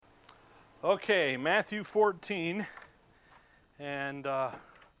Okay, Matthew 14, and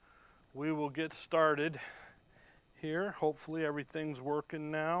we will get started here. Hopefully everything's working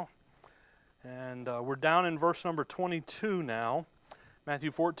now. And we're down in verse number 22 now.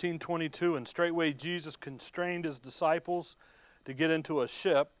 Matthew 14:22, and straightway Jesus constrained his disciples to get into a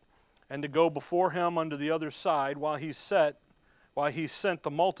ship and to go before him unto the other side while he sent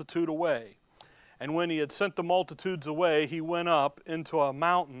the multitude away. And when he had sent the multitudes away, he went up into a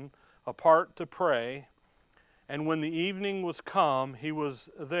mountain apart to pray. And when the evening was come, he was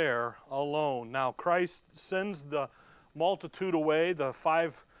there alone. Now Christ sends the multitude away, the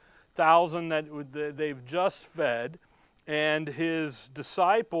 5,000 that they've just fed, and his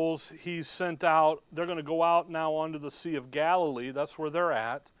disciples he's sent out. They're going to go out now onto the Sea of Galilee. That's where they're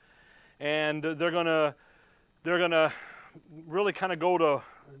at. And they're going to really kind of go to,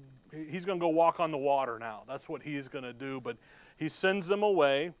 he's going to go walk on the water now. That's what he's going to do. But he sends them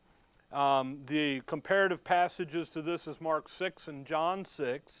away. The comparative passages to this is Mark 6 and John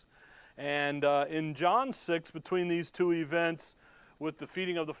 6. And in John 6, between these two events, with the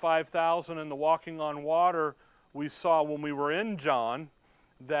feeding of the 5,000 and the walking on water, we saw when we were in John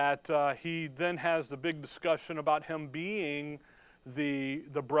that he then has the big discussion about him being the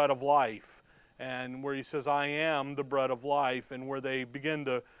bread of life, and where he says, I am the bread of life, and where they begin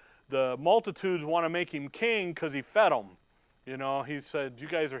to, the multitudes want to make him king because he fed them. You know, he said, you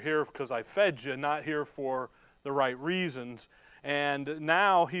guys are here because I fed you, not here for the right reasons. And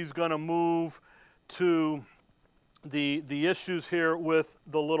now he's going to move to the issues here with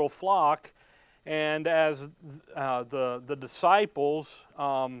the little flock. And as the disciples,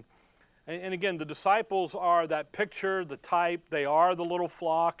 and again, the disciples are that picture, the type, they are the little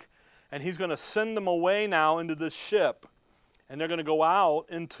flock. And he's going to send them away now into this ship. And they're going to go out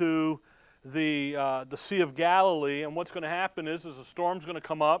into the Sea of Galilee, and what's going to happen is a storm's going to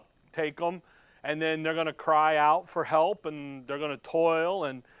come up, take them, and then they're going to cry out for help, and they're going to toil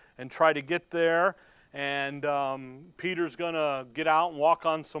and try to get there. And Peter's going to get out and walk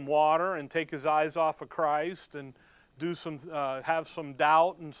on some water and take his eyes off of Christ and do some have some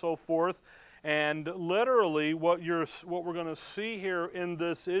doubt and so forth. And literally, what we're going to see here in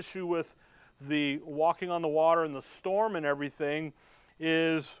this issue with the walking on the water and the storm and everything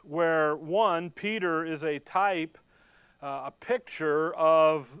is where, one, Peter is a type, a picture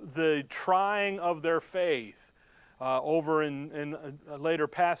of the trying of their faith. Over in later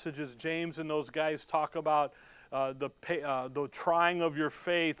passages, James and those guys talk about the trying of your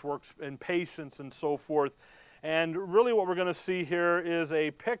faith works in patience and so forth. And really what we're going to see here is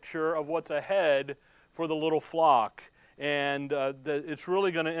a picture of what's ahead for the little flock. And it's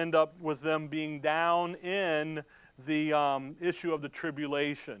really going to end up with them being down in the issue of the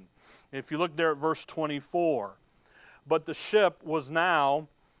tribulation. If you look there at verse 24, but the ship was now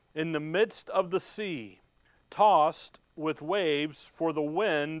in the midst of the sea, tossed with waves, for the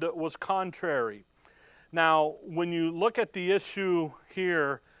wind was contrary. Now, when you look at the issue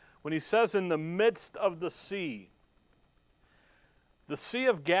here, when he says in the midst of the Sea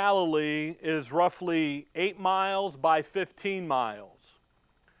of Galilee is roughly 8 miles by 15 miles.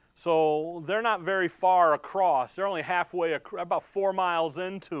 So they're not very far across. They're only halfway, about 4 miles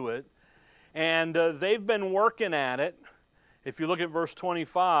into it. And they've been working at it. If you look at verse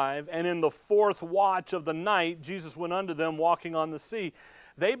 25, and in the fourth watch of the night, Jesus went unto them walking on the sea.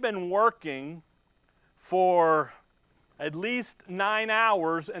 They've been working for at least 9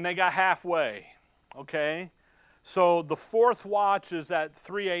 hours, and they got halfway, okay? So the fourth watch is at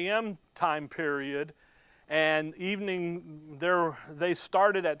 3 a.m. time period, and evening, they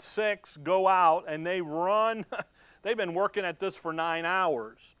started at 6, go out, and they run. They've been working at this for 9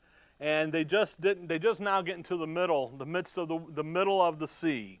 hours. And they just now get into the midst of the middle of the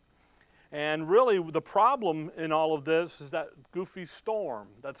sea. And really the problem in all of this is that goofy storm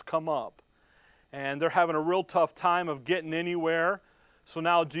that's come up. And they're having a real tough time of getting anywhere. So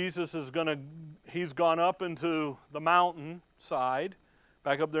now Jesus he's gone up into the mountain side,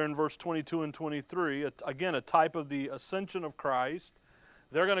 back up there in verse 22 and 23, again a type of the ascension of Christ.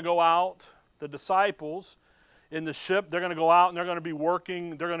 They're going to go out, the disciples, in the ship. They're going to go out and they're going to be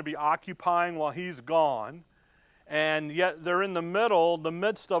working, they're going to be occupying while he's gone. And yet they're in the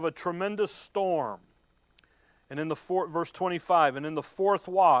midst of a tremendous storm. And in verse 25, and in the fourth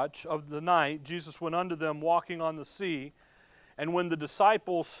watch of the night, Jesus went unto them walking on the sea. And when the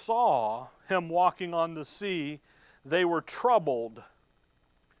disciples saw him walking on the sea, they were troubled.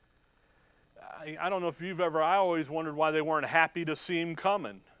 I don't know if I always wondered why they weren't happy to see him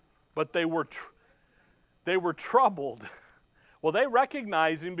coming. But they were troubled. Well, they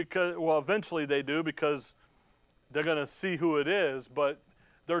recognize him eventually they do, because they're going to see who it is, but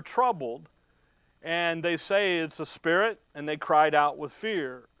they're troubled, and they say it's a spirit, and they cried out with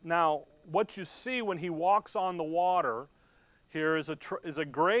fear. Now, what you see when he walks on the water here is a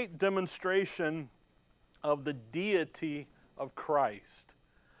great demonstration of the deity of Christ.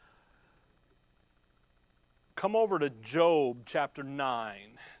 Come over to Job chapter 9.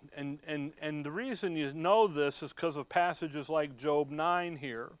 And the reason you know this is because of passages like Job 9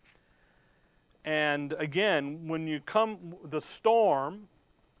 here. And again, when you come, the storm,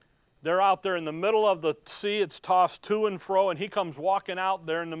 they're out there in the middle of the sea, it's tossed to and fro, and he comes walking out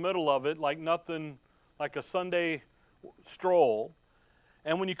there in the middle of it like nothing, like a Sunday stroll.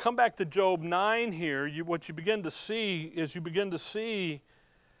 And when you come back to Job 9 here, what you begin to see is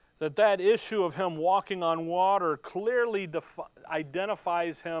that issue of him walking on water clearly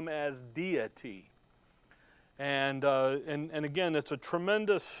identifies him as deity. And again, it's a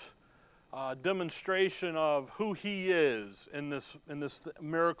tremendous demonstration of who he is in this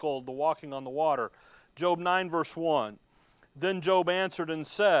miracle, the walking on the water. Job 9 verse 1. Then Job answered and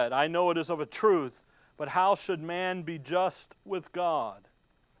said, I know it is of a truth, but how should man be just with God?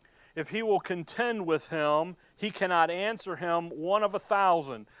 If he will contend with him, he cannot answer him one of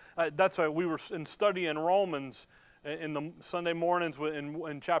 1,000. That's why we were in studying Romans in the Sunday mornings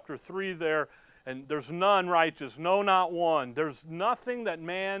in chapter 3 there. And there's none righteous, no, not one. There's nothing that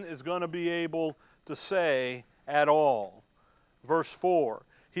man is going to be able to say at all. Verse 4,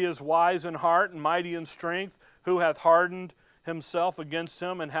 he is wise in heart and mighty in strength, who hath hardened himself against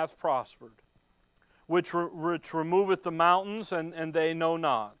him and hath prospered. Which removeth the mountains, and they know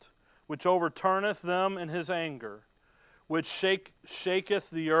not. Which overturneth them in his anger. Which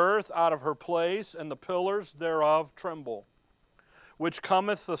shaketh the earth out of her place, and the pillars thereof tremble. Which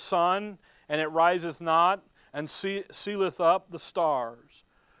cometh the sun, and it riseth not, and sealeth up the stars,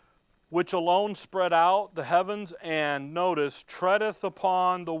 which alone spread out the heavens, and, notice, treadeth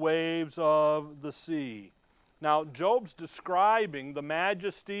upon the waves of the sea. Now, Job's describing the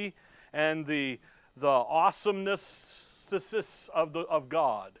majesty and the awesomeness of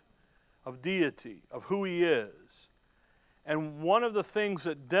God, of deity, of who he is. And one of the things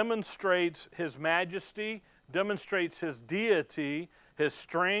that demonstrates his majesty, demonstrates his deity, his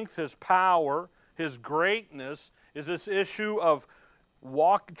strength, his power, his greatness, is this issue of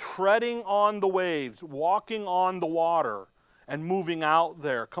treading on the waves, walking on the water, and moving out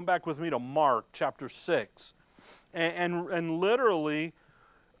there. Come back with me to Mark chapter 6. And literally,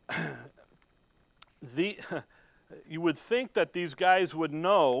 you would think that these guys would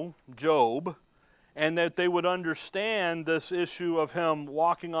know Job, and that they would understand this issue of him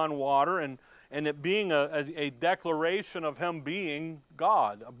walking on water, and it being a declaration of him being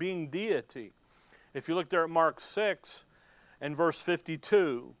God, being deity. If you look there at Mark 6 and verse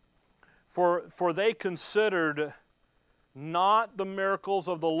 52, for they considered not the miracles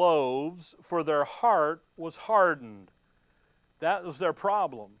of the loaves, for their heart was hardened. That was their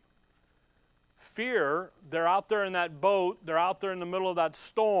problem. Fear, they're out there in that boat, they're out there in the middle of that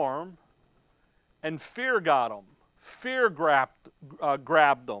storm, and fear got them. Fear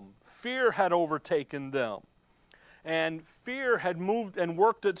grabbed them. Fear had overtaken them. And fear had moved and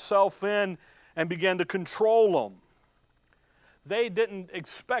worked itself in and began to control them. They didn't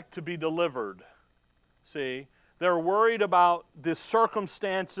expect to be delivered. See? They're worried about the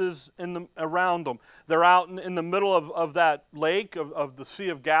circumstances around them. They're out in the middle of that lake, of the Sea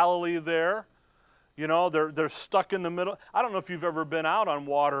of Galilee there. You know, they're stuck in the middle. I don't know if you've ever been out on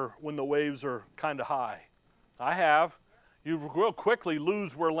water when the waves are kind of high. I have. You real quickly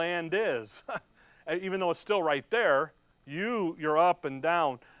lose where land is. Even though it's still right there, you're up and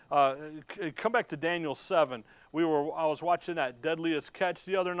down. Come back to Daniel 7. I was watching that Deadliest Catch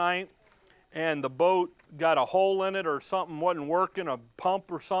the other night, and the boat got a hole in it or something wasn't working, a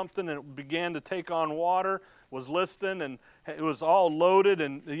pump or something, and it began to take on water, was listing, and it was all loaded,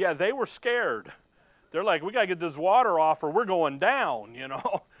 and yeah, they were scared. They're like, we got to get this water off or we're going down, you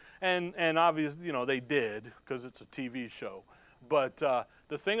know. And obviously, you know, they did because it's a TV show. But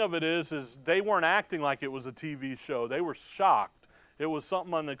the thing of it is they weren't acting like it was a TV show. They were shocked. It was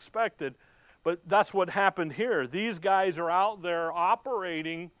something unexpected. But that's what happened here. These guys are out there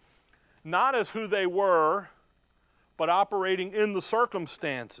operating not as who they were, but operating in the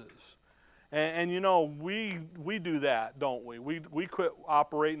circumstances. And you know, we do that, don't we? We quit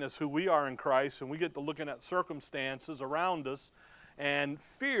operating as who we are in Christ, and we get to looking at circumstances around us, and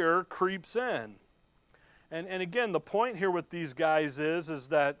fear creeps in. And again, the point here with these guys is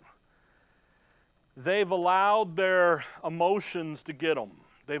that they've allowed their emotions to get them.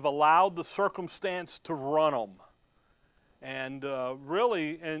 They've allowed the circumstance to run them. And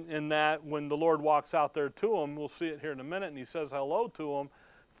really, in that, when the Lord walks out there to them, we'll see it here in a minute, and he says hello to them,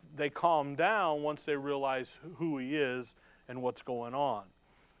 they calm down once they realize who he is and what's going on.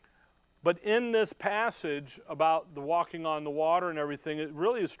 But in this passage about the walking on the water and everything, it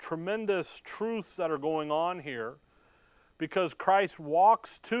really is tremendous truths that are going on here, because Christ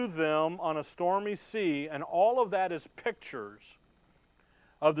walks to them on a stormy sea, and all of that is pictures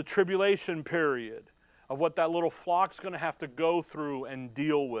of the tribulation period, of what that little flock's going to have to go through and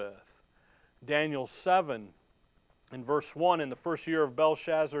deal with. Daniel 7, in verse 1, in the first year of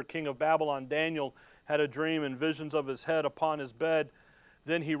Belshazzar, king of Babylon, Daniel had a dream and visions of his head upon his bed.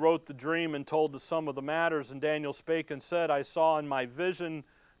 Then he wrote the dream and told the sum of the matters. And Daniel spake and said, I saw in my vision,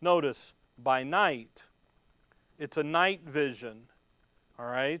 notice, by night. It's a night vision, all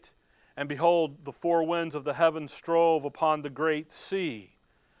right? And behold, the four winds of the heavens strove upon the great sea.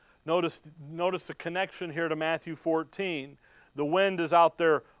 Notice the connection here to Matthew 14. The wind is out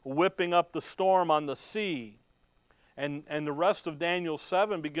there whipping up the storm on the sea. And the rest of Daniel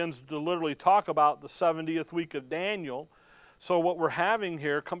 7 begins to literally talk about the 70th week of Daniel. So what we're having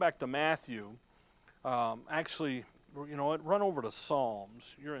here, come back to Matthew. Actually, you know what, run over to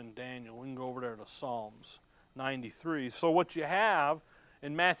Psalms. You're in Daniel. We can go over there to Psalms 93. So what you have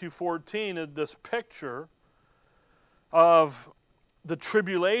in Matthew 14 is this picture of the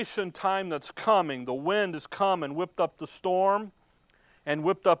tribulation time that's coming. The wind is coming, whipped up the storm and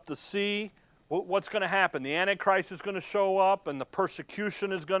whipped up the sea. What's going to happen? The Antichrist is going to show up, and the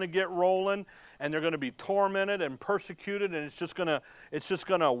persecution is going to get rolling, and they're going to be tormented and persecuted, and it's just going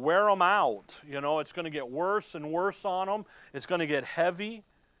to wear them out. You know, it's going to get worse and worse on them. It's going to get heavy,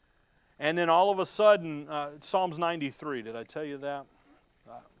 and then all of a sudden, Psalms 93. Did I tell you that?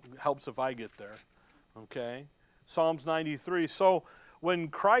 It helps if I get there. Okay, Psalms 93. So when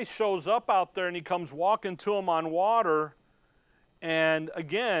Christ shows up out there and he comes walking to them on water. And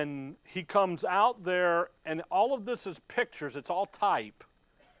again, he comes out there, and all of this is pictures. It's all type.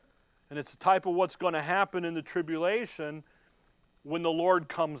 And it's a type of what's going to happen in the tribulation when the Lord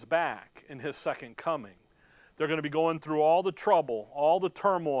comes back in his second coming. They're going to be going through all the trouble, all the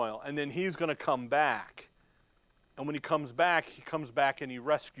turmoil, and then he's going to come back. And when he comes back and he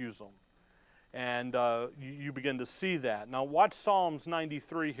rescues them. And you begin to see that. Now watch Psalms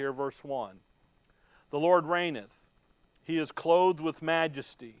 93 here, verse 1. The Lord reigneth. He is clothed with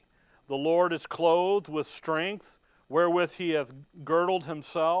majesty. The Lord is clothed with strength, wherewith he hath girdled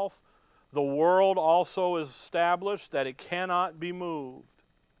himself. The world also is established, that it cannot be moved.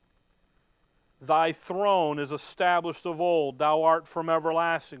 Thy throne is established of old. Thou art from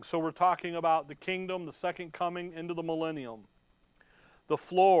everlasting. So we're talking about the kingdom, the second coming into the millennium. The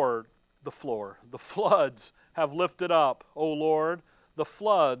floods have lifted up, O Lord. The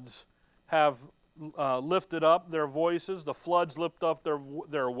floods have lifted up their voices. The floods lift up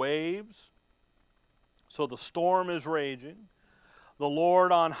their waves. So the storm is raging. The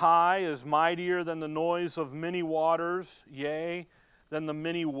Lord on high is mightier than the noise of many waters, yea, than the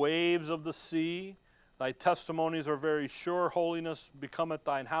many waves of the sea. Thy testimonies are very sure. Holiness becometh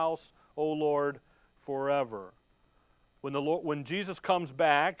thine house, O Lord, forever. When Jesus comes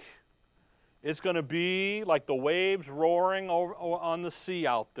back, it's going to be like the waves roaring on the sea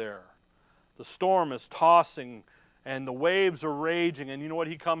out there. The storm is tossing and the waves are raging. And you know what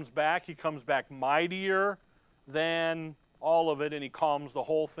he comes back? He comes back mightier than all of it, and he calms the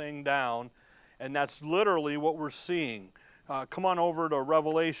whole thing down. And that's literally what we're seeing. Come on over to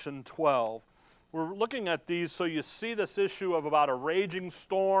Revelation 12. We're looking at these so you see this issue of about a raging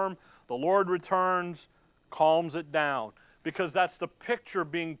storm. The Lord returns, calms it down. Because that's the picture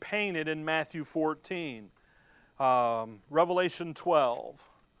being painted in Matthew 14. Revelation 12.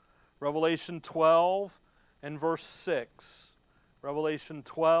 Revelation 12 and verse 6. Revelation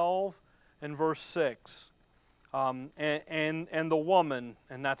 12 and verse 6. And the woman,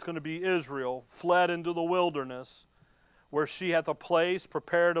 and that's going to be Israel, fled into the wilderness, where she hath a place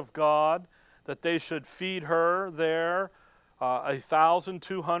prepared of God, that they should feed her there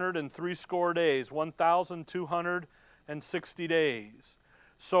 1,260 days, 1,260 days.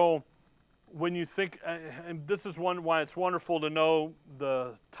 So when you think, and this is why it's wonderful to know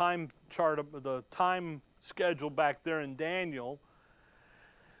the time chart, the time schedule back there in Daniel,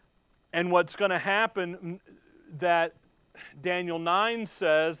 and what's going to happen, that Daniel 9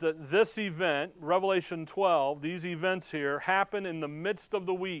 says that this event, Revelation 12, these events here, happen in the midst of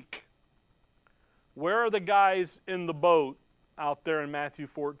the week. Where are the guys in the boat out there in Matthew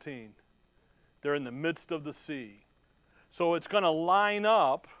 14? They're in the midst of the sea. So it's going to line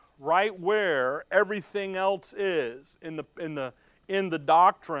up right where everything else is in the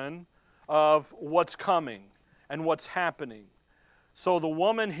doctrine of what's coming and what's happening. So the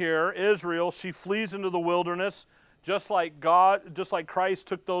woman here, Israel, she flees into the wilderness Just like Christ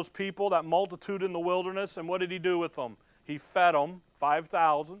took those people, that multitude in the wilderness, and what did he do with them? He fed them,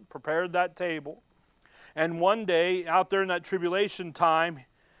 5,000, prepared that table. And one day, out there in that tribulation time,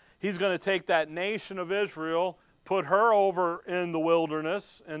 he's going to take that nation of Israel, put her over in the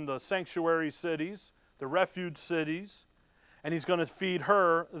wilderness, in the sanctuary cities, the refuge cities, and he's going to feed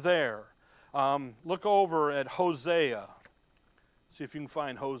her there. Look over at Hosea. See if you can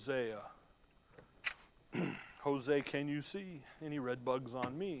find Hosea. Hosea, can you see? Any red bugs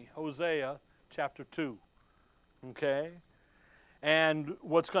on me? Hosea chapter 2. Okay? And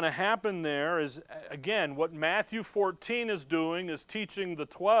what's going to happen there is, again, what Matthew 14 is doing is teaching the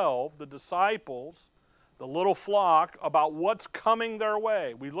 12, the disciples, the little flock, about what's coming their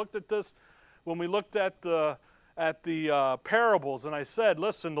way. We looked at this when we looked at the parables, and I said,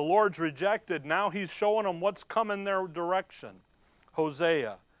 listen, the Lord's rejected. Now he's showing them what's coming their direction.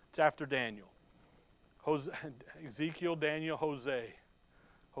 Hosea. It's after Daniel. Ezekiel, Daniel, Hosea.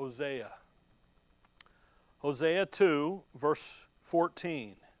 Hosea 2, verse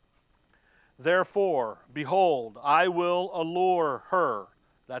 14. Therefore, behold, I will allure her,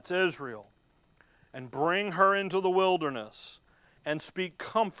 that's Israel, and bring her into the wilderness, and speak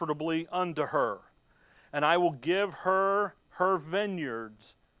comfortably unto her. And I will give her her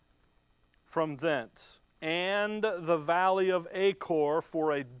vineyards from thence, and the valley of Achor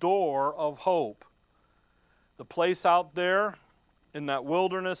for a door of hope. The place out there, in that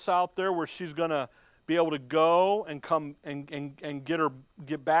wilderness out there, where she's going to be able to go and come and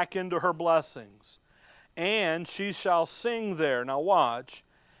get back into her blessings. And she shall sing there, now watch,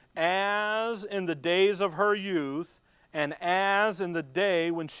 as in the days of her youth, and as in the day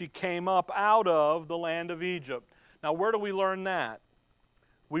when she came up out of the land of Egypt. Now where do we learn that?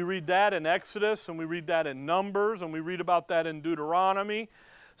 We read that in Exodus, and we read that in Numbers, and we read about that in Deuteronomy.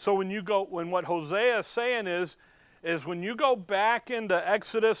 So when what Hosea is saying is when you go back into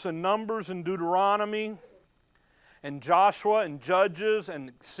Exodus and Numbers and Deuteronomy and Joshua and Judges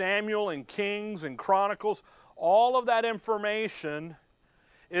and Samuel and Kings and Chronicles, all of that information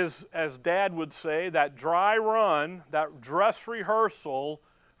is, as Dad would say, that dry run, that dress rehearsal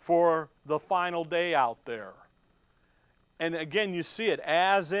for the final day out there. And again, you see it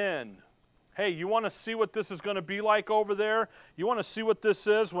as in, hey, you want to see what this is going to be like over there? You want to see what this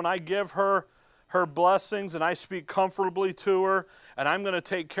is when I give her her blessings and I speak comfortably to her and I'm going to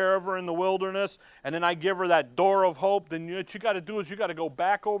take care of her in the wilderness and then I give her that door of hope? Then what you got to do is you got to go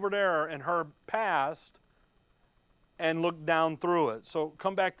back over there in her past and look down through it. So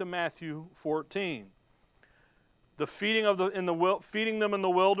come back to Matthew 14. The feeding them in the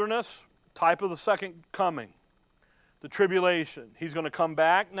wilderness, type of the second coming. The tribulation. He's going to come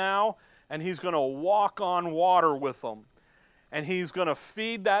back now, and he's going to walk on water with them. And he's going to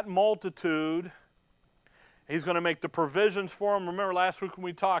feed that multitude. He's going to make the provisions for them. Remember last week when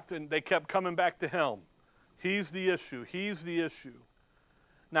we talked, and they kept coming back to him. He's the issue. He's the issue.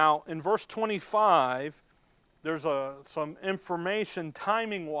 Now, in verse 25, there's some information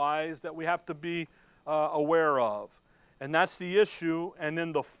timing-wise that we have to be aware of. And that's the issue. And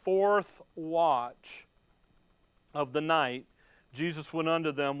in the fourth watch of the night, Jesus went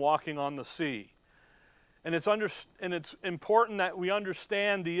unto them walking on the sea. And it's important that we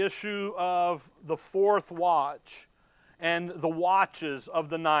understand the issue of the fourth watch and the watches of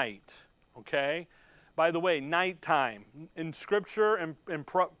the night. Okay? By the way, nighttime. In Scripture and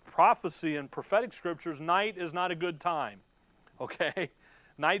prophecy and prophetic Scriptures, night is not a good time. Okay?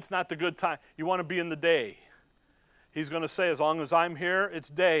 Night's not the good time. You want to be in the day. He's going to say, as long as I'm here, it's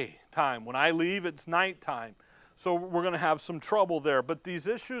daytime. When I leave, it's nighttime. So we're going to have some trouble there. But these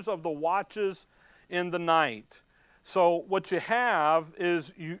issues of the watches in the night. So what you have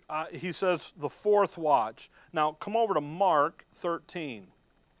is, he says, the fourth watch. Now, come over to Mark 13.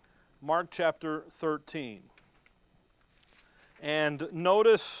 Mark chapter 13. And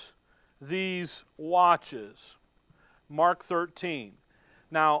notice these watches. Mark 13.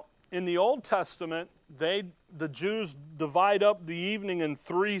 Now, in the Old Testament, the Jews divide up the evening in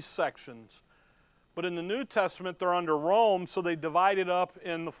 3 sections. But in the New Testament, they're under Rome, so they divide it up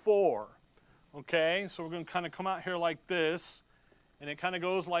in the 4. Okay, so we're going to kind of come out here like this, and it kind of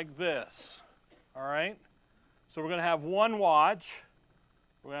goes like this. All right? So we're going to have 1 watch,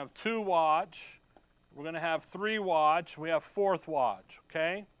 we're going to have 2 watch, we're going to have 3 watch, we have 4th watch.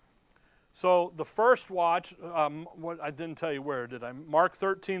 Okay? So the first watch, what I didn't tell you where, did I? Mark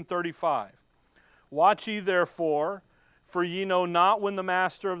 13:35. Watch ye therefore, for ye know not when the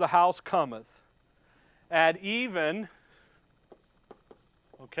master of the house cometh. At even,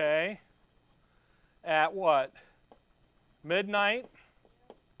 okay, at what? Midnight,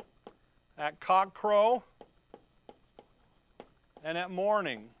 at cockcrow, and at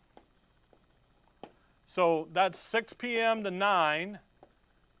morning. So that's 6 p.m. to 9,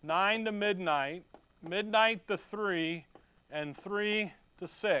 9 to midnight, midnight to 3, and 3 to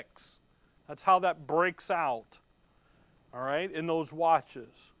 6. That's how that breaks out, all right, in those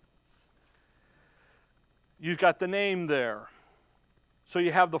watches. You've got the name there. So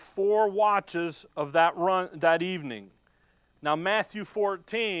you have the 4 watches of that evening. Now Matthew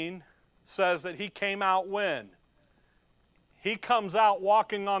 14 says that he came out when? He comes out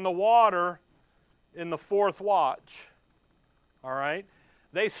walking on the water in the 4th watch. All right?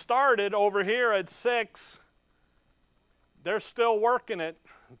 They started over here at 6. They're still working it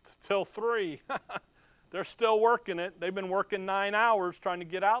till 3. They're still working it. They've been working 9 hours trying to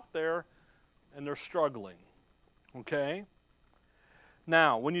get out there, and they're struggling. Okay?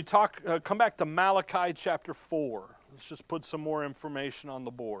 Now, when you come back to Malachi chapter 4. Let's just put some more information on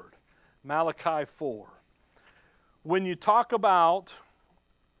the board. Malachi 4. When you talk about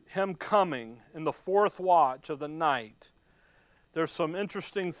him coming in the 4th watch of the night, there's some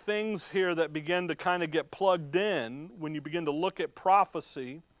interesting things here that begin to kind of get plugged in when you begin to look at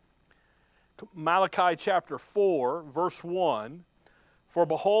prophecy. Malachi chapter 4, verse 1, "For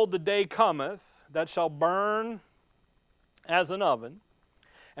behold, the day cometh that shall burn as an oven,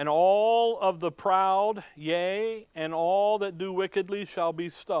 and all of the proud, yea, and all that do wickedly shall be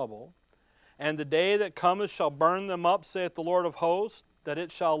stubble. And the day that cometh shall burn them up, saith the Lord of hosts, that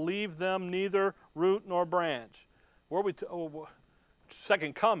it shall leave them neither root nor branch." Where are we?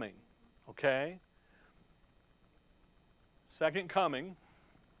 Second coming, okay? Second coming,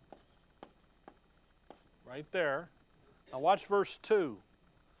 right there. Now watch verse 2.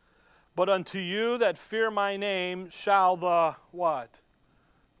 "But unto you that fear my name shall the," what?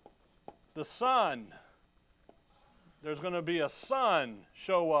 The sun. There's going to be a sun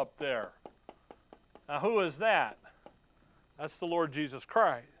show up there. Now who is that? That's the Lord Jesus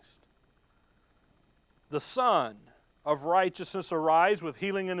Christ. "The Son of righteousness arise with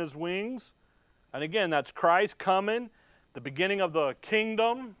healing in his wings." And again, that's Christ coming, the beginning of the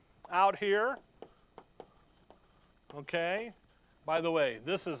kingdom out here. Okay? By the way,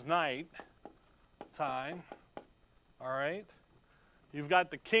 this is night time. All right? You've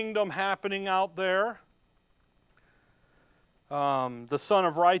got the kingdom happening out there. "The Son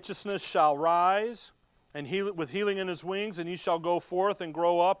of righteousness shall rise, and with healing in his wings, and he shall go forth and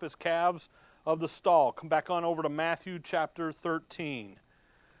grow up as calves of the stall." Come back on over to Matthew chapter 13.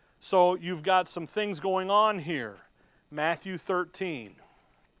 So you've got some things going on here. Matthew 13.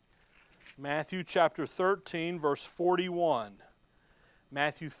 Matthew chapter 13, verse 41.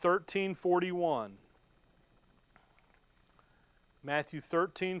 Matthew 13, 41. Matthew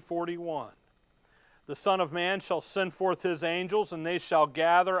 13, 41. "The Son of Man shall send forth his angels, and they shall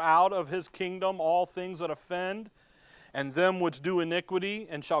gather out of his kingdom all things that offend, and them which do iniquity,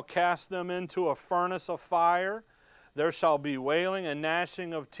 and shall cast them into a furnace of fire. There shall be wailing and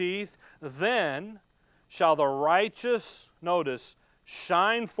gnashing of teeth. Then shall the righteous," notice,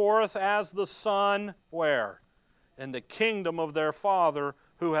 "shine forth as the sun," where? "In the kingdom of their Father.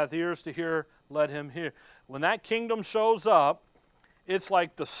 Who hath ears to hear, let him hear." When that kingdom shows up, it's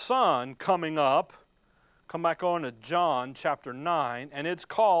like the sun coming up. Come back on to John chapter 9, and it's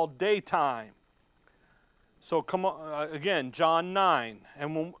called daytime. So come on, again, John 9.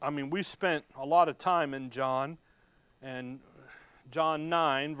 And we spent a lot of time in John. And John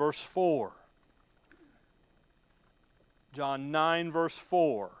 9, verse 4. John 9, verse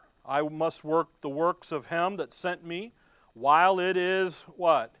 4. "I must work the works of him that sent me while it is,"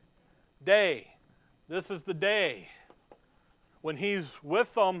 what? "Day." This is the day. When he's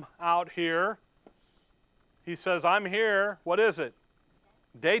with them out here, he says, "I'm here." What is it?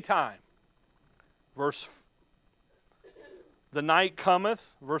 Daytime. "The night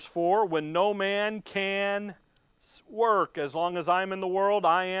cometh," verse 4, "when no man can work. As long as I'm in the world,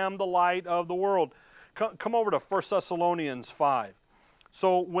 I am the light of the world." Come over to 1 Thessalonians 5.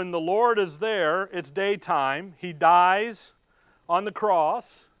 So when the Lord is there, it's daytime. He dies on the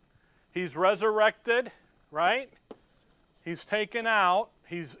cross. He's resurrected, right? He's taken out.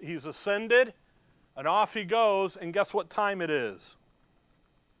 He's ascended. And off he goes. And guess what time it is?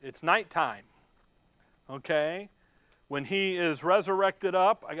 It's nighttime. Okay? When he is resurrected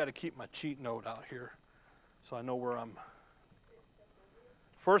up, I got to keep my cheat note out here so I know where I'm.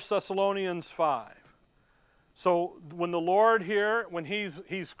 1 Thessalonians 5. So when the Lord here, when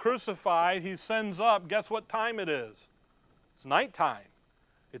he's crucified, he sends up, guess what time it is? It's nighttime.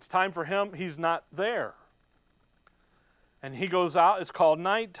 It's time for him. He's not there. And he goes out. It's called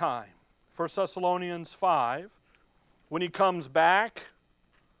nighttime. 1 Thessalonians 5. When he comes back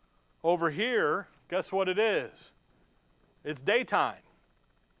over here, guess what it is? It's daytime,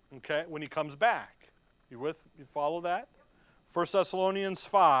 okay, when he comes back. You follow that? 1 Thessalonians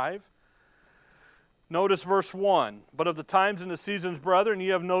 5. Notice verse 1. But of the times and the seasons, brethren, ye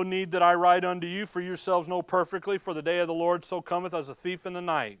have no need that I write unto you, for yourselves know perfectly, for the day of the Lord so cometh as a thief in the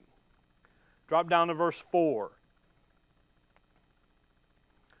night. Drop down to verse 4.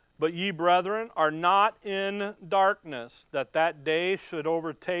 But ye, brethren, are not in darkness, that that day should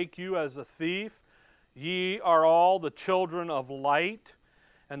overtake you as a thief. Ye are all the children of light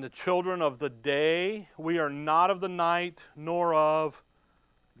and the children of the day. We are not of the night, nor of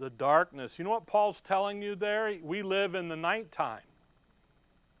the darkness. You know what Paul's telling you there? We live in the nighttime.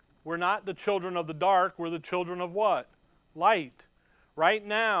 We're not the children of the dark. We're the children of what? Light. Right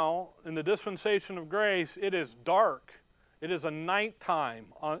now, in the dispensation of grace, it is dark. It is a nighttime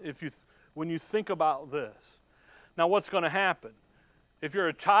when you think about this. Now, what's going to happen? If you're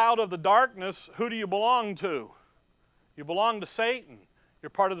a child of the darkness, who do you belong to? You belong to Satan. You're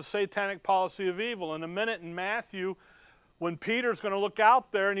part of the satanic policy of evil. In a minute in Matthew, when Peter's going to look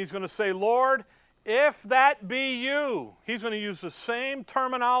out there and he's going to say, Lord, if that be you, he's going to use the same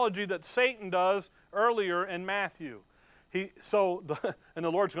terminology that Satan does earlier in Matthew. And the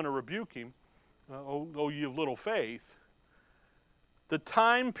Lord's going to rebuke him, oh, ye of little faith. The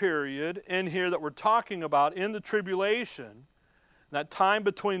time period in here that we're talking about in the tribulation, that time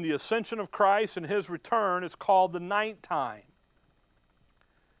between the ascension of Christ and his return, is called the nighttime.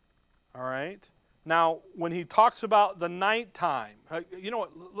 All right? Now, when he talks about the nighttime, you know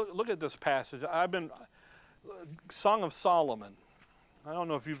what? Look at this passage. Song of Solomon. I don't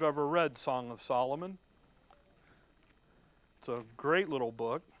know if you've ever read Song of Solomon. It's a great little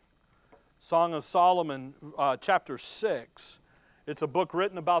book. Song of Solomon, chapter 6. It's a book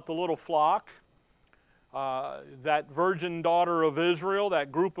written about the little flock, that virgin daughter of Israel,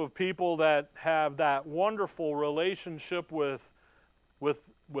 that group of people that have that wonderful relationship with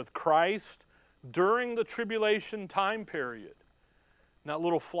Christ during the tribulation time period. And that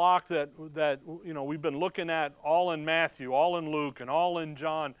little flock that we've been looking at all in Matthew, all in Luke, and all in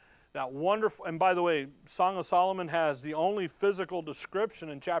John. That wonderful, and by the way, Song of Solomon has the only physical description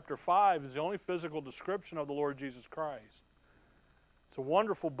in chapter 5, is the only physical description of the Lord Jesus Christ. It's a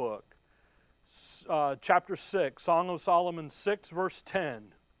wonderful book. Chapter 6, Song of Solomon 6, verse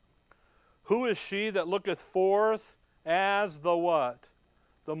 10. Who is she that looketh forth as the what?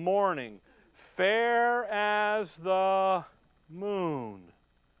 The morning, fair as the moon.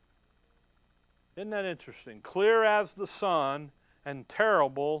 Isn't that interesting? Clear as the sun and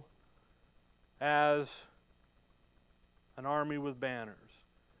terrible as an army with banners.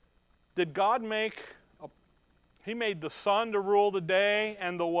 Did God He made the sun to rule the day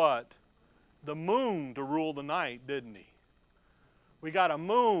and the what? The moon to rule the night, didn't he? We got a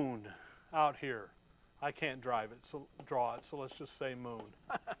moon out here. I can't draw it, so let's just say moon.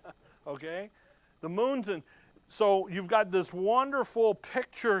 Okay? The moon's in. So you've got this wonderful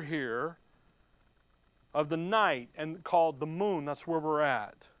picture here of the night and called the moon. That's where we're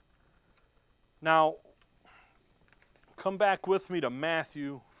at. Now, come back with me to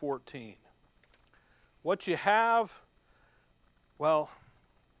Matthew 14. What you have, well,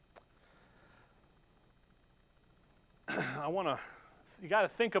 you got to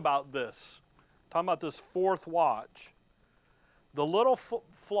think about this. Talking about this fourth watch. The little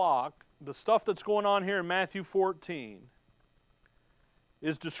flock, the stuff that's going on here in Matthew 14,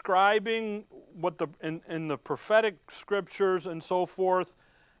 is describing what in the prophetic scriptures and so forth,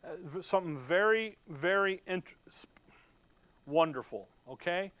 something very, very wonderful,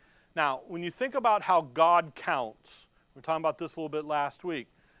 okay? Now, when you think about how God counts, we were talking about this a little bit last week.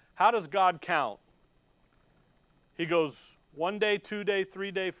 How does God count? He goes 1 day, 2 day,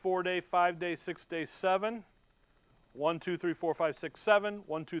 3 day, 4 day, 5 day, 6 day, 7. 1, 2, 3, 4, 5, 6, 7.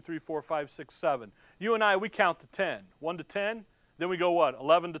 1, 2, 3, 4, 5, 6, 7. You and I, we count to 10. 1 to 10. Then we go what?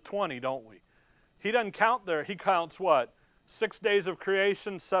 11 to 20, don't we? He doesn't count there. He counts what? 6 days of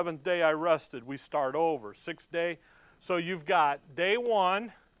creation, 7th day I rested. We start over. 6th day. So you've got day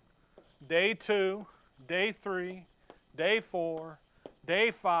 1, day 2, day 3, day 4,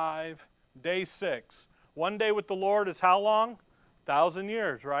 day 5, day 6. 1 day with the Lord is how long? 1,000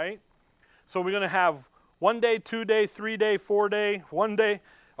 years, right? So we're going to have 1 day, 2 day, 3 day, 4 day, 1 day.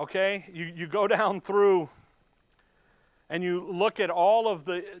 Okay, you go down through and you look at all of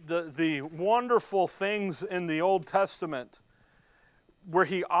the wonderful things in the Old Testament where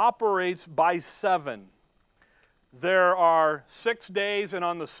he operates by 7. There are 6 days, and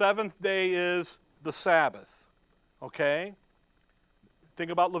on the 7th day is the Sabbath. Okay?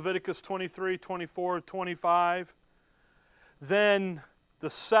 Think about Leviticus 23, 24, 25. Then the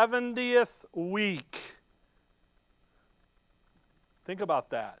 70th week Think about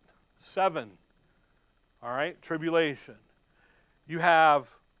that. 7. All right, tribulation. You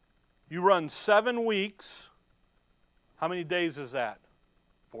run 7 weeks. How many days is that?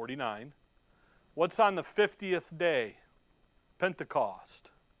 49. What's on the 50th day?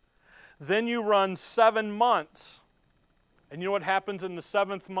 Pentecost. Then you run 7 months. And you know what happens in the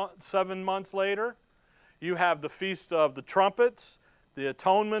 7th month, 7 months later? You have the Feast of the Trumpets, the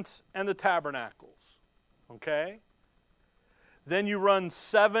Atonements, and the Tabernacles. Okay? Then you run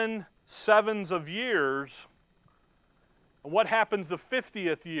 7 sevens of years. And what happens the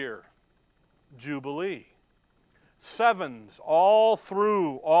 50th year? Jubilee. 7s all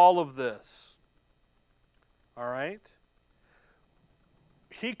through all of this. All right?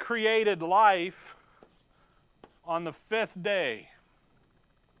 He created life on the 5th day.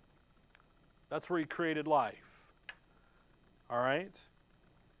 That's where he created life. All right?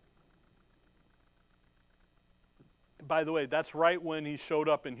 By the way, that's right when he showed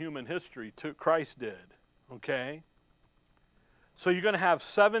up in human history. Christ did. Okay? So you're going to have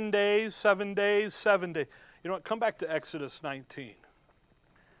 7 days, 7 days, 7 days. You know what? Come back to Exodus 19.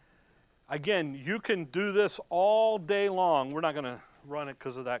 Again, you can do this all day long. We're not going to run it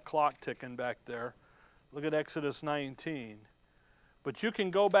because of that clock ticking back there. Look at Exodus 19. But you can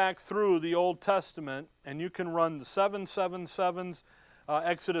go back through the Old Testament and you can run the 7, 7, 7s.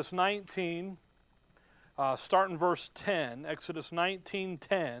 Exodus 19, start in verse 10. Exodus 19,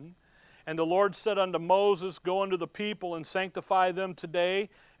 10. And the Lord said unto Moses, Go unto the people and sanctify them today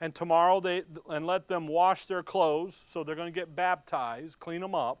and tomorrow, and let them wash their clothes. So they're going to get baptized, clean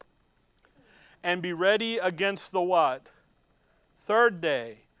them up. And be ready against the what? 3rd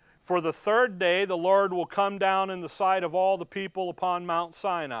day. For the 3rd day the Lord will come down in the sight of all the people upon Mount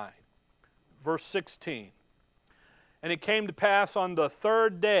Sinai. Verse 16. And it came to pass on the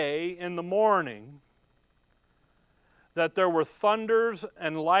 3rd day in the morning that there were thunders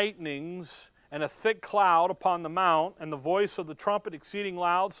and lightnings and a thick cloud upon the mount, and the voice of the trumpet exceeding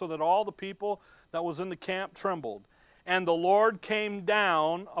loud, so that all the people that was in the camp trembled. And the Lord came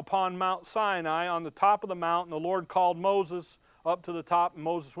down upon Mount Sinai on the top of the mount, and the Lord called Moses up to the top, and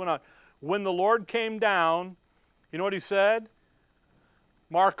Moses went on. When the Lord came down, you know what he said?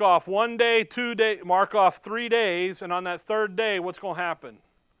 Mark off 1 day, 2 days, mark off 3 days, and on that 3rd day, what's going to happen?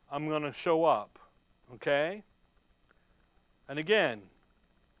 I'm going to show up. Okay? And again,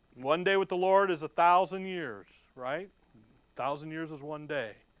 1 day with the Lord is 1,000 years, right? 1,000 years is 1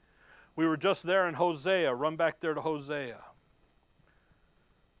 day. We were just there in Hosea. Run back there to Hosea.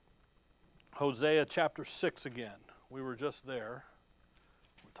 Hosea chapter 6 again. We were just there.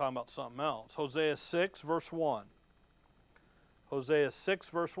 We're talking about something else. Hosea 6 verse 1. Hosea 6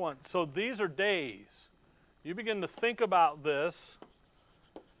 verse 1. So these are days. You begin to think about this.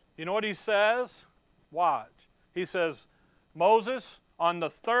 You know what he says? Watch. He says, Moses, on the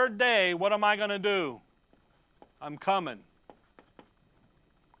 3rd day, what am I going to do? I'm coming.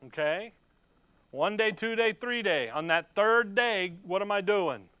 Okay? 1 day, 2 day, 3 day. On that 3rd day, what am I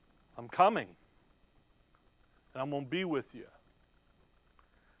doing? I'm coming. And I'm going to be with you.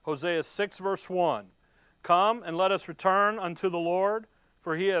 Hosea 6 verse 1. Come and let us return unto the Lord,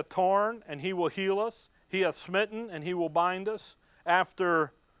 for he hath torn and he will heal us. He hath smitten and he will bind us.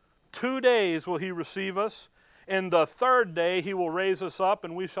 After 2 days will he receive us. In the 3rd day he will raise us up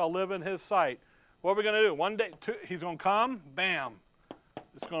and we shall live in his sight. What are we going to do? 1 day, 2, he's going to come, bam.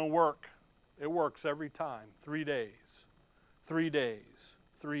 It's going to work. It works every time. 3 days. 3 days.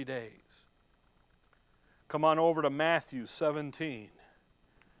 3 days. Come on over to Matthew 17.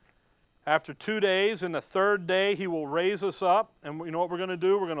 After 2 days, in the 3rd day, he will raise us up. And you know what we're going to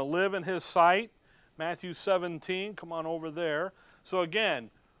do? We're going to live in his sight. Matthew 17. Come on over there. So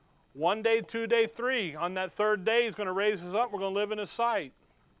again, 1 day, 2 day, 3. On that 3rd day, he's going to raise us up. We're going to live in his sight.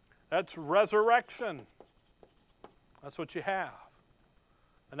 That's resurrection. That's what you have.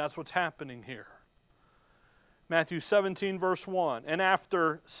 And that's what's happening here. Matthew 17, verse 1. And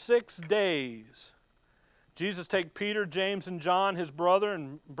after 6 days, Jesus take Peter, James, and John, his brother,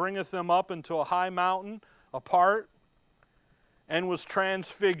 and bringeth them up into a high mountain apart, and was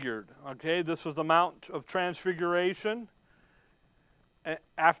transfigured. Okay, this was the Mount of Transfiguration.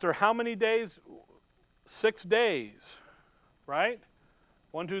 After how many days? 6 days, right?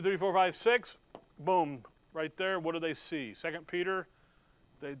 1, 2, 3, 4, 5, 6. Boom, right there. What do they see? 2 Peter,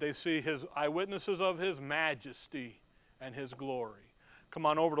 they see his eyewitnesses of his majesty and his glory. Come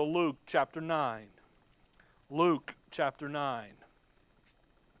on over to Luke chapter 9. Luke chapter 9.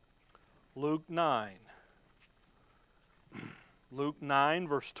 Luke 9. Luke 9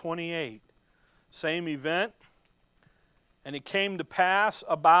 verse 28. Same event. And it came to pass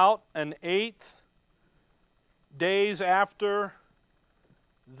about an 8th days after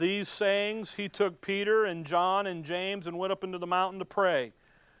these sayings, he took Peter and John and James and went up into the mountain to pray.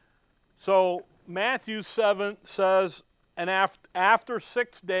 So Matthew 7 says, and after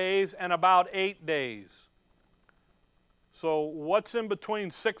 6 days and about 8 days. So what's in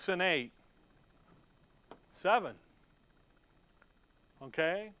between 6 and 8? 7.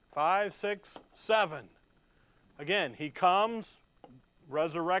 Okay? 5, 6, 7. Again, he comes,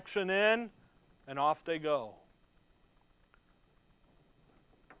 resurrection in, and off they go.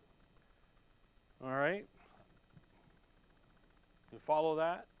 All right? You follow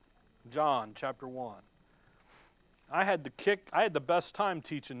that? John chapter 1. I had the best time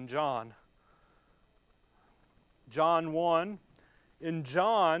teaching John. John 1. In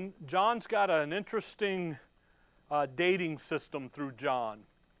John, John's got an interesting dating system through John.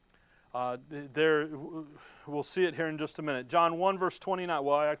 We'll see it here in just a minute. John 1 verse 29.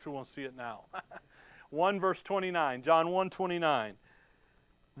 Well, I actually won't see it now. 1 verse 29. John 1:29.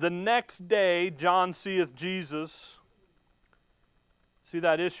 The next day, John seeth Jesus. See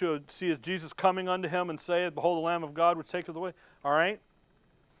that issue of seeth Jesus coming unto him and saith, Behold the Lamb of God which taketh away. All right?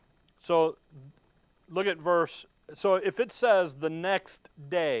 So look at verse. So if it says the next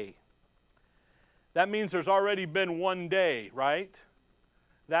day, that means there's already been one day, right?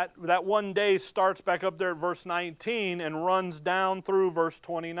 That one day starts back up there at verse 19 and runs down through verse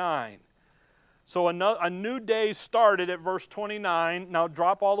 29. So a new day started at verse 29. Now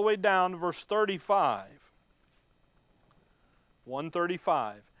drop all the way down to verse 35.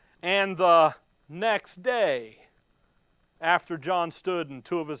 135. And the next day, after John stood and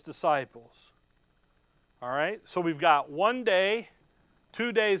 2 of his disciples. All right? So we've got 1 day,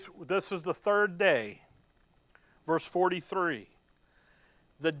 2 days. This is the 3rd day. Verse 43.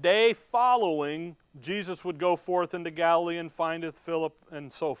 The day following, Jesus would go forth into Galilee and findeth Philip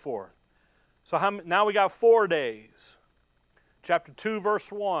and so forth. So now we got 4 days. Chapter 2,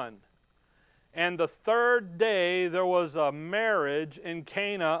 verse 1. And the 3rd day there was a marriage in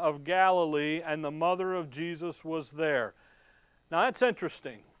Cana of Galilee, and the mother of Jesus was there. Now that's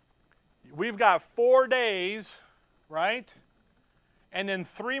interesting. We've got 4 days, right? And in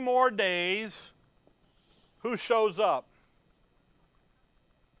 3 more days, who shows up?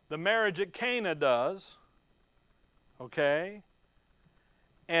 The marriage at Cana does. Okay?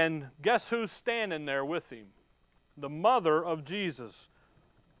 And guess who's standing there with him? The mother of Jesus.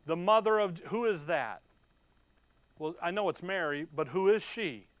 The mother of, who is that? Well, I know it's Mary, but who is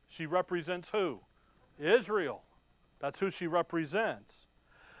she? She represents who? Israel. That's who she represents.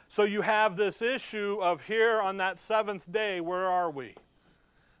 So you have this issue of here on that 7th day, where are we?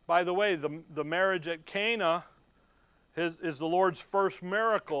 By the way, the marriage at Cana is the Lord's first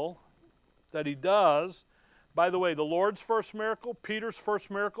miracle that he does. By the way, the Lord's first miracle, Peter's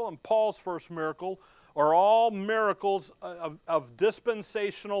first miracle, and Paul's first miracle are all miracles of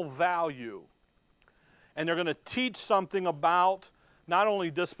dispensational value. And they're going to teach something about not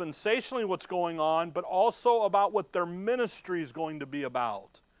only dispensationally what's going on, but also about what their ministry is going to be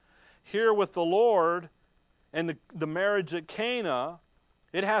about. Here with the Lord and the marriage at Cana,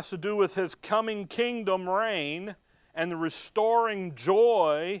 it has to do with his coming kingdom reign and the restoring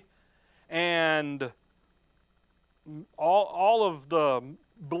joy and all of the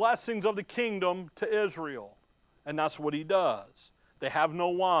blessings of the kingdom to Israel. And that's what he does. They have no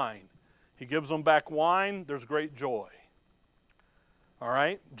wine. He gives them back wine. There's great joy. All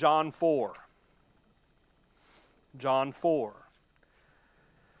right? John 4. John 4.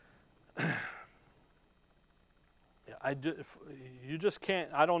 You just can't,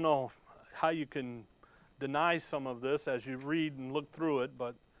 I don't know how you can deny some of this as you read and look through it,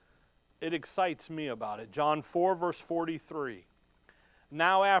 but it excites me about it. John 4, verse 43.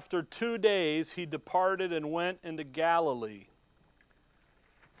 Now after 2 days he departed and went into Galilee.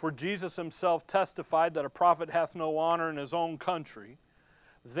 For Jesus himself testified that a prophet hath no honor in his own country.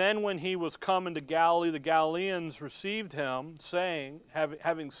 Then when he was come into Galilee, the Galileans received him, saying,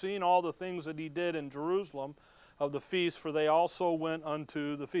 having seen all the things that he did in Jerusalem of the feast, for they also went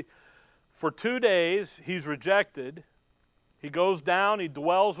unto the feast. For 2 days he's rejected. He goes down, he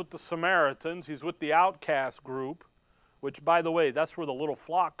dwells with the Samaritans, he's with the outcast group, which, by the way, that's where the little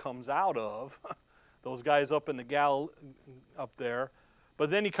flock comes out of, those guys up in the Galilee, up there. But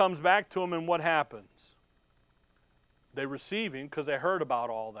then he comes back to them, and what happens? They receive him because they heard about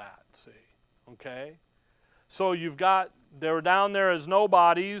all that, see, okay? So you've got, they were down there as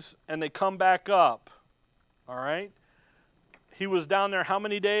nobodies, and they come back up, all right? He was down there how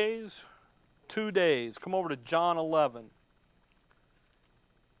many days? 2 days. Come over to John 11.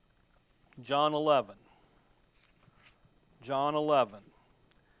 John 11. John 11.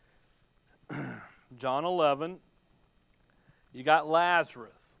 John 11. You got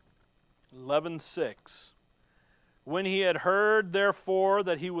Lazarus. 11:6. When he had heard, therefore,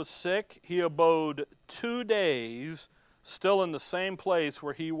 that he was sick, he abode 2 days still in the same place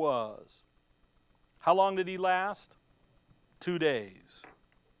where he was. How long did he last? 2 days.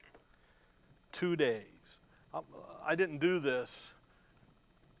 2 days. I didn't do this.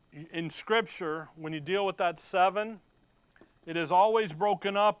 In Scripture, when you deal with that 7, it is always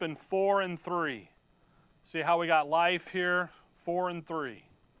broken up in 4 and 3. See how we got life here? 4 and 3.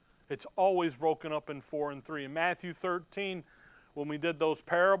 It's always broken up in 4 and 3. In Matthew 13, when we did those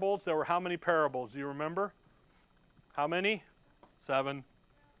parables, there were how many parables? Do you remember? How many? 7.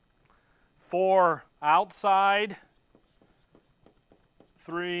 4 outside,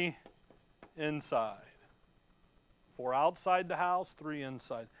 3 inside. 4 outside the house, 3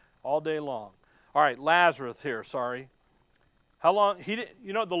 inside. All day long. All right, Lazarus here, sorry. How long?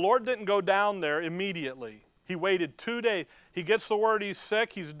 The Lord didn't go down there immediately. He waited 2 days. He gets the word he's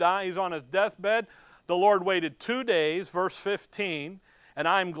sick, he's dying, he's on his deathbed. The Lord waited 2 days, verse 15, and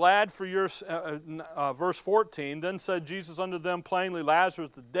I am glad for your, verse 14, then said Jesus unto them plainly, Lazarus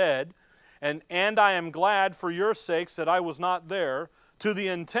the dead, and I am glad for your sakes that I was not there, to the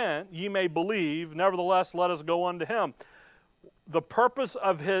intent ye may believe, nevertheless let us go unto him. The purpose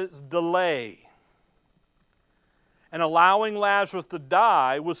of his delay and allowing Lazarus to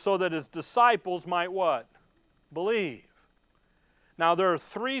die was so that his disciples might what? Believe. Now there are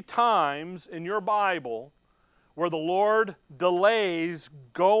 3 times in your Bible where the Lord delays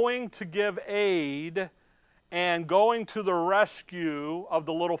going to give aid and going to the rescue of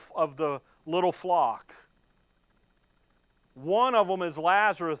the little flock. One of them is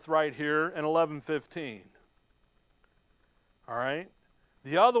Lazarus right here in 11:15. All right?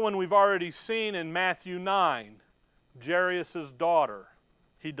 The other one we've already seen in Matthew 9, Jairus' daughter.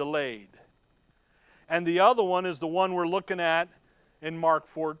 He delayed. And the other one is the one we're looking at in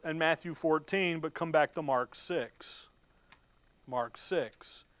Matthew 14, but come back to Mark 6. Mark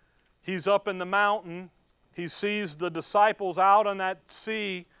 6. He's up in the mountain. He sees the disciples out on that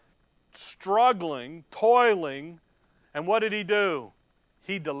sea struggling, toiling. And what did he do?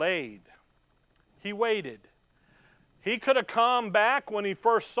 He delayed. He waited. He could have come back when he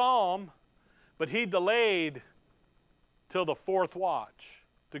first saw them, but he delayed till the 4th watch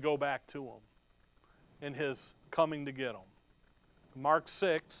to go back to them in his coming to get them. Mark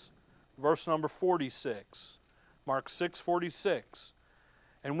 6, verse number 46. Mark 6:46.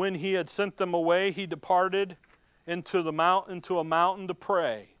 And when he had sent them away, he departed into a mountain to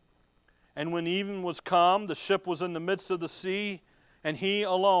pray. And when even was come, the ship was in the midst of the sea, and he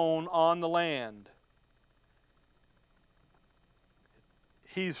alone on the land.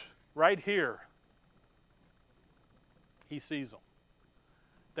 He's right here. He sees them.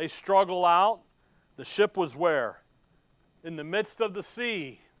 They struggle out. The ship was where? In the midst of the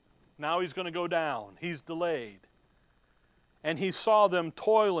sea. Now he's going to go down. He's delayed. And he saw them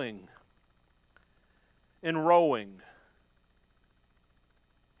toiling in rowing.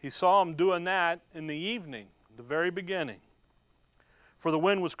 He saw them doing that in the evening, the very beginning. For the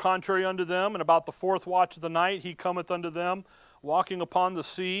wind was contrary unto them, and about the 4th watch of the night he cometh unto them, walking upon the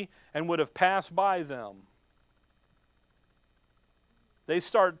sea, and would have passed by them. They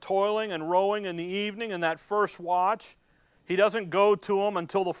start toiling and rowing in the evening in that first watch. He doesn't go to them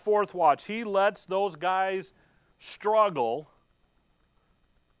until the 4th watch. He lets those guys struggle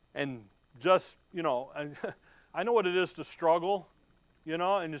and just, I know what it is to struggle,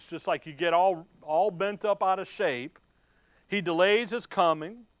 and it's just like you get all bent up out of shape. He delays his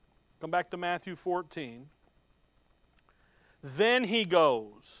coming. Come back to Matthew 14. Then he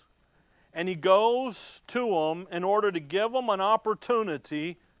goes. And he goes to them in order to give them an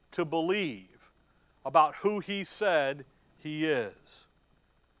opportunity to believe about who he said he is.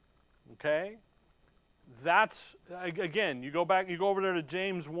 Okay? That's, again, you go over there to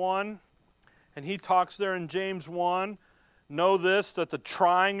James 1, and he talks there in James 1, know this, that the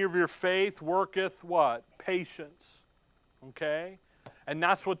trying of your faith worketh what? Patience. Okay? And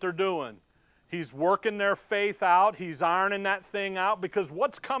that's what they're doing. He's working their faith out. He's ironing that thing out because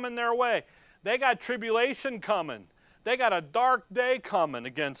what's coming their way? They got tribulation coming. They got a dark day coming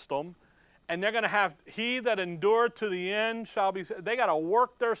against them. And they're going to have, he that endured to the end shall be saved. They got to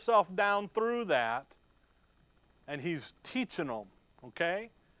work themselves down through that. And he's teaching them. Okay?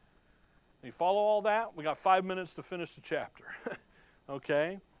 You follow all that? We got 5 minutes to finish the chapter.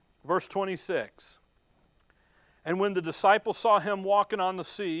 Okay? Verse 26. And when the disciples saw him walking on the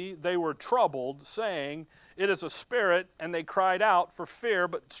sea, they were troubled, saying, It is a spirit, and they cried out for fear.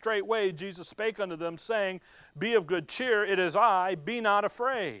 But straightway Jesus spake unto them, saying, Be of good cheer, it is I, be not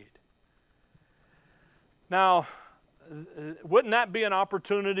afraid. Now, wouldn't that be an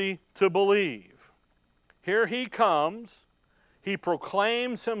opportunity to believe? Here he comes. He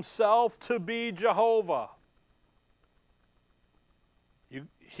proclaims himself to be Jehovah.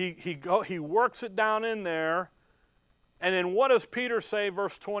 He works it down in there. And then what does Peter say,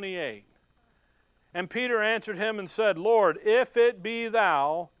 verse 28? And Peter answered him and said, Lord, if it be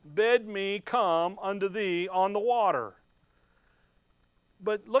thou, bid me come unto thee on the water.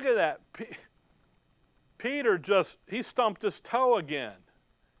 But look at that. Peter he stumped his toe again.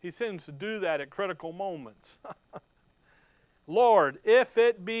 He seems to do that at critical moments. Lord, if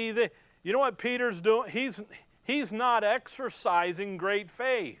it be thee. You know what Peter's doing? He's not exercising great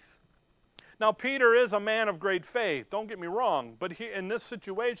faith. Now, Peter is a man of great faith, don't get me wrong, but in this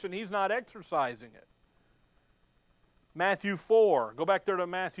situation, he's not exercising it. Matthew 4, go back there to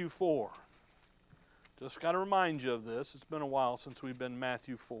Matthew 4. Just got to remind you of this. It's been a while since we've been in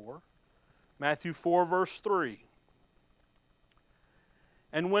Matthew 4. Matthew 4, verse 3.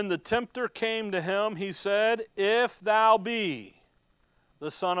 And when the tempter came to him, he said, If thou be the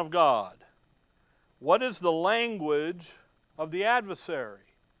Son of God. What is the language of the adversary?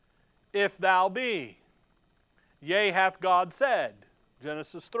 If thou be. Yea, hath God said.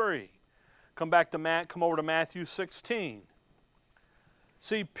 Genesis 3. Come over to Matthew 16.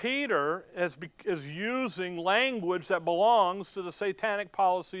 See, Peter is using language that belongs to the satanic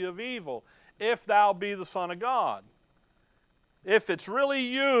policy of evil. If thou be the Son of God. If it's really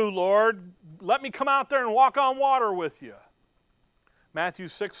you, Lord, let me come out there and walk on water with you. Matthew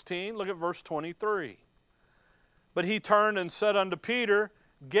 16, look at verse 23. But he turned and said unto Peter,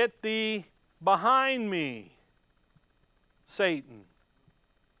 Get thee behind me, Satan.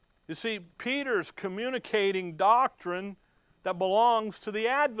 You see, Peter's communicating doctrine that belongs to the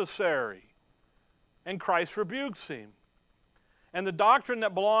adversary, and Christ rebukes him. And the doctrine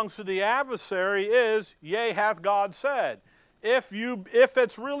that belongs to the adversary is, Yea, hath God said. If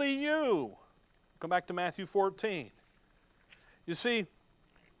it's really you. Come back to Matthew 14. You see,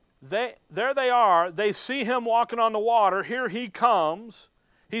 there they are. They see him walking on the water. Here he comes.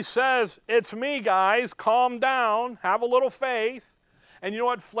 He says, It's me, guys. Calm down. Have a little faith. And you know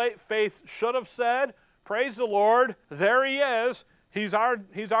what faith should have said? Praise the Lord. There he is. He's our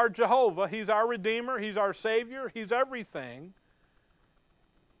Jehovah. He's our Redeemer. He's our Savior. He's everything.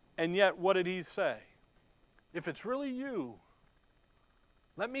 And yet, what did he say? If it's really you,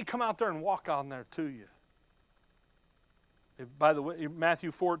 let me come out there and walk on there to you. By the way,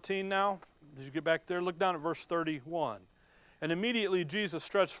 Matthew 14 now, as you get back there, look down at verse 31. And immediately Jesus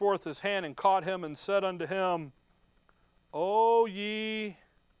stretched forth his hand and caught him and said unto him, O ye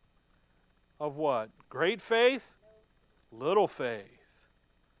of what? Great faith? Little faith.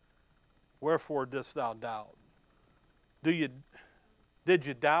 Wherefore didst thou doubt? Did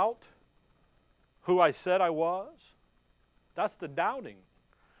you doubt who I said I was? That's the doubting.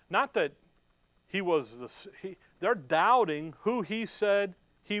 Not that they're doubting who he said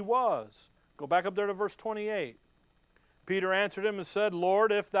he was. Go back up there to verse 28. Peter answered him and said,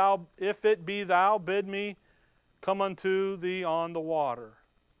 Lord, if it be thou, bid me come unto thee on the water.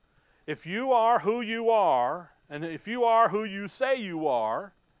 If you are who you are, and if you are who you say you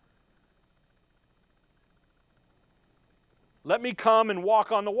are, let me come and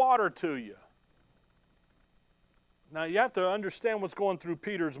walk on the water to you. Now you have to understand what's going through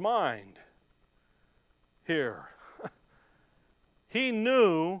Peter's mind here. He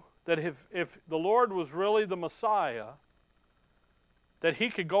knew that if the Lord was really the Messiah, that he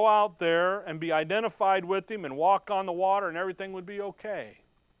could go out there and be identified with him and walk on the water and everything would be okay.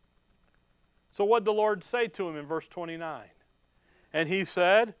 So what did the Lord say to him in verse 29? And he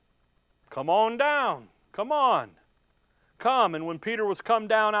said, Come on down, come on. Come. And when Peter was come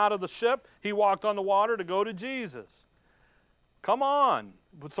down out of the ship, he walked on the water to go to Jesus. Come on.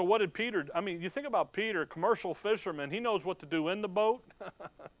 So what did Peter, you think about Peter, commercial fisherman, he knows what to do in the boat.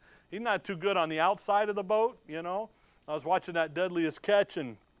 He's not too good on the outside of the boat, you know. I was watching that Deadliest Catch,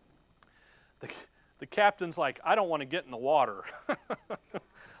 and the captain's like, I don't want to get in the water.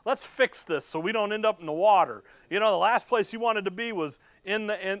 Let's fix this so we don't end up in the water. You know, the last place he wanted to be was in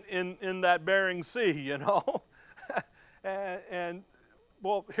that Bering Sea, you know.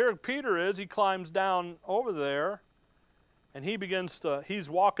 Well, here Peter is. He climbs down over there, and he's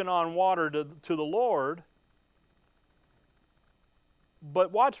walking on water to the Lord.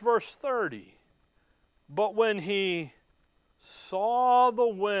 But watch verse 30. But when he saw the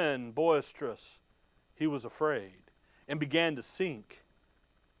wind boisterous, he was afraid and began to sink.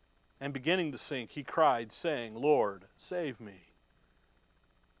 And beginning to sink, he cried, saying, Lord, save me.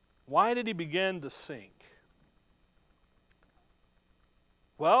 Why did he begin to sink?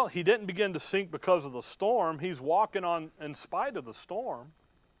 Well, he didn't begin to sink because of the storm. He's walking on in spite of the storm.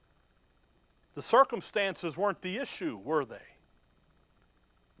 The circumstances weren't the issue, were they?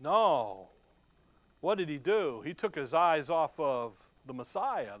 No. What did he do? He took his eyes off of the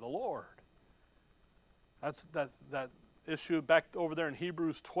Messiah, the Lord. That's that issue back over there in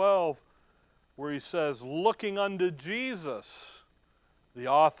Hebrews 12 where he says, looking unto Jesus, the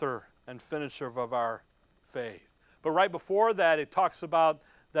author and finisher of our faith. But right before that, it talks about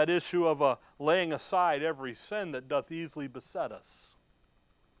that issue of laying aside every sin that doth easily beset us.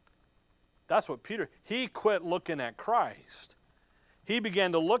 That's what Peter, he quit looking at Christ. He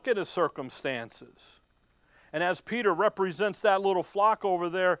began to look at his circumstances. And as Peter represents that little flock over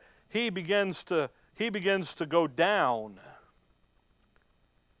there, he begins to go down.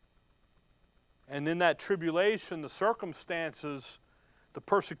 And in that tribulation, the circumstances, the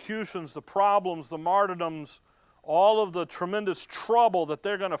persecutions, the problems, the martyrdoms, all of the tremendous trouble that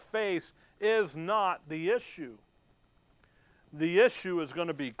they're going to face is not the issue. The issue is going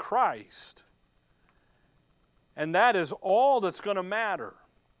to be Christ. And that is all that's going to matter.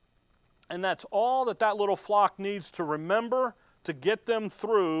 And that's all that that little flock needs to remember to get them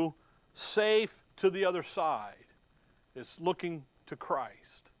through safe to the other side, is looking to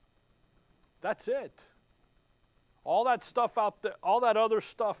Christ. That's it. All that stuff out there, all that other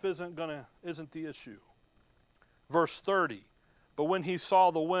stuff isn't the issue. Verse 30, but when he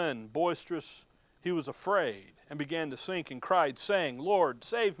saw the wind boisterous, he was afraid and began to sink and cried, saying, Lord,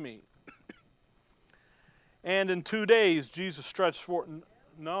 save me. And in 2 days Jesus stretched forth,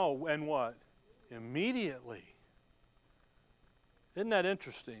 no, and what? Immediately. Isn't that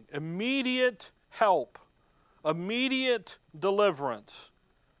interesting? Immediate help, immediate deliverance.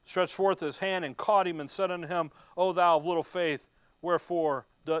 Stretched forth his hand and caught him and said unto him, O thou of little faith, wherefore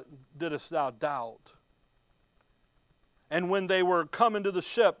didst thou doubt? And when they were come into the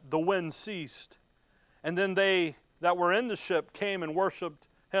ship, the wind ceased. And then they that were in the ship came and worshipped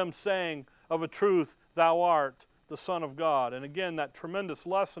him, saying, Of a truth, thou art the Son of God. And again, that tremendous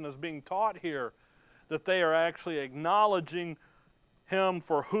lesson is being taught here, that they are actually acknowledging him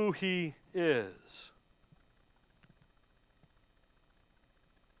for who he is.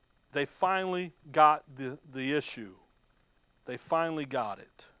 They finally got the issue. They finally got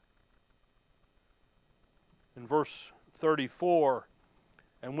it. In verse 34,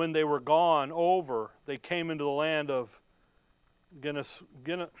 and when they were gone over, they came into the land of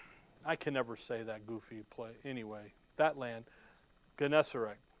I can never say that goofy play. Anyway, that land,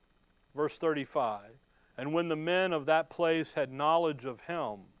 Gennesaret. Verse 35, and when the men of that place had knowledge of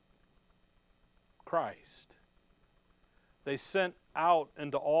him, Christ, they sent out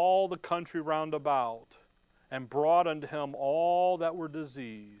into all the country round about, and brought unto him all that were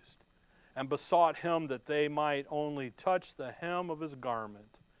diseased, and besought him that they might only touch the hem of his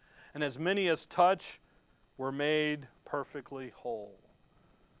garment. And as many as touched were made perfectly whole.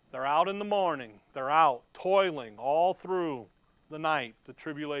 They're out in the morning. They're out toiling all through the night, the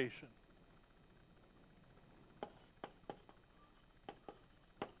tribulation.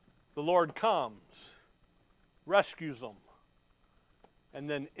 The Lord comes, rescues them, and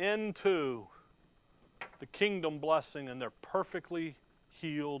then into the kingdom blessing, and they're perfectly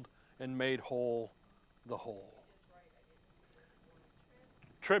healed and made whole, the whole.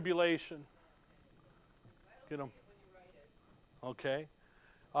 Tribulation. Get them? Okay.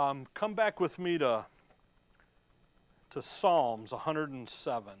 Come back with me to Psalms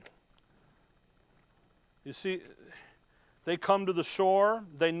 107. You see, they come to the shore,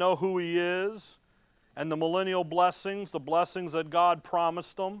 they know who he is, and the millennial blessings, the blessings that God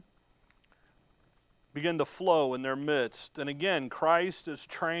promised them, begin to flow in their midst. And again, Christ is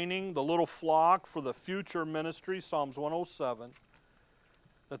training the little flock for the future ministry, Psalms 107,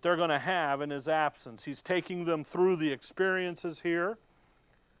 that they're going to have in his absence. He's taking them through the experiences here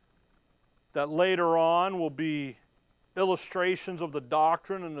that later on will be illustrations of the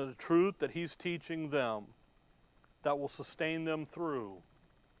doctrine and the truth that he's teaching them that will sustain them through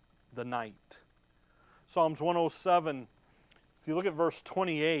the night. Psalms 107, if you look at verse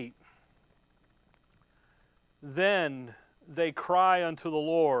 28, then they cry unto the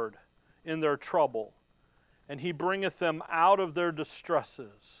Lord in their trouble, and he bringeth them out of their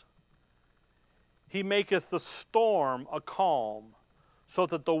distresses. He maketh the storm a calm, so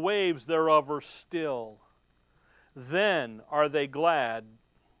that the waves thereof are still. Then are they glad,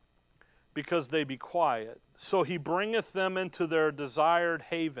 because they be quiet. So he bringeth them into their desired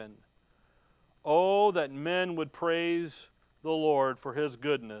haven. Oh, that men would praise the Lord for his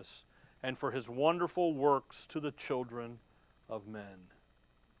goodness, and for his wonderful works to the children of men.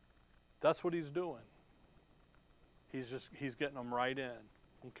 That's what he's doing. He's getting them right in.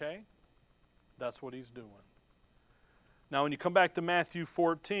 Okay? That's what he's doing. Now when you come back to Matthew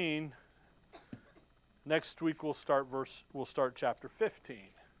 14, next week we'll start chapter 15.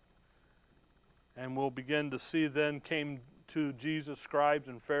 And we'll begin to see then came to Jesus scribes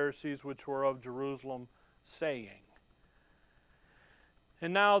and Pharisees which were of Jerusalem, saying.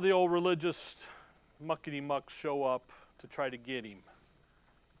 And now the old religious muckety-mucks show up to try to get him.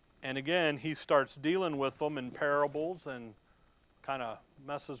 And again, he starts dealing with them in parables and kind of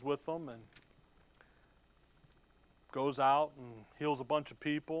messes with them and goes out and heals a bunch of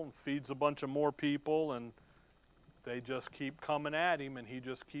people and feeds a bunch of more people, and they just keep coming at him and he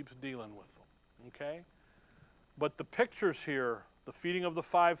just keeps dealing with them. Okay? But the pictures here, the feeding of the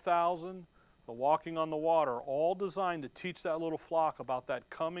 5,000, the walking on the water, all designed to teach that little flock about that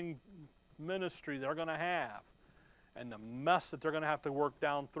coming ministry they're going to have and the mess that they're going to have to work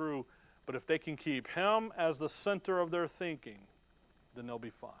down through. But if they can keep him as the center of their thinking, then they'll be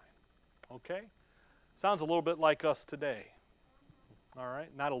fine. Okay? Sounds a little bit like us today. All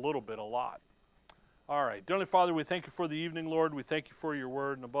right? Not a little bit, a lot. All right. Dear Heavenly Father, we thank you for the evening, Lord. We thank you for your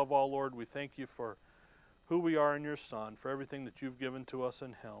word. And above all, Lord, we thank you for who we are in your Son, for everything that you've given to us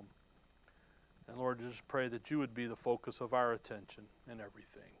in him. And Lord, just pray that you would be the focus of our attention in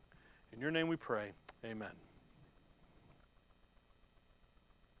everything. In your name we pray. Amen.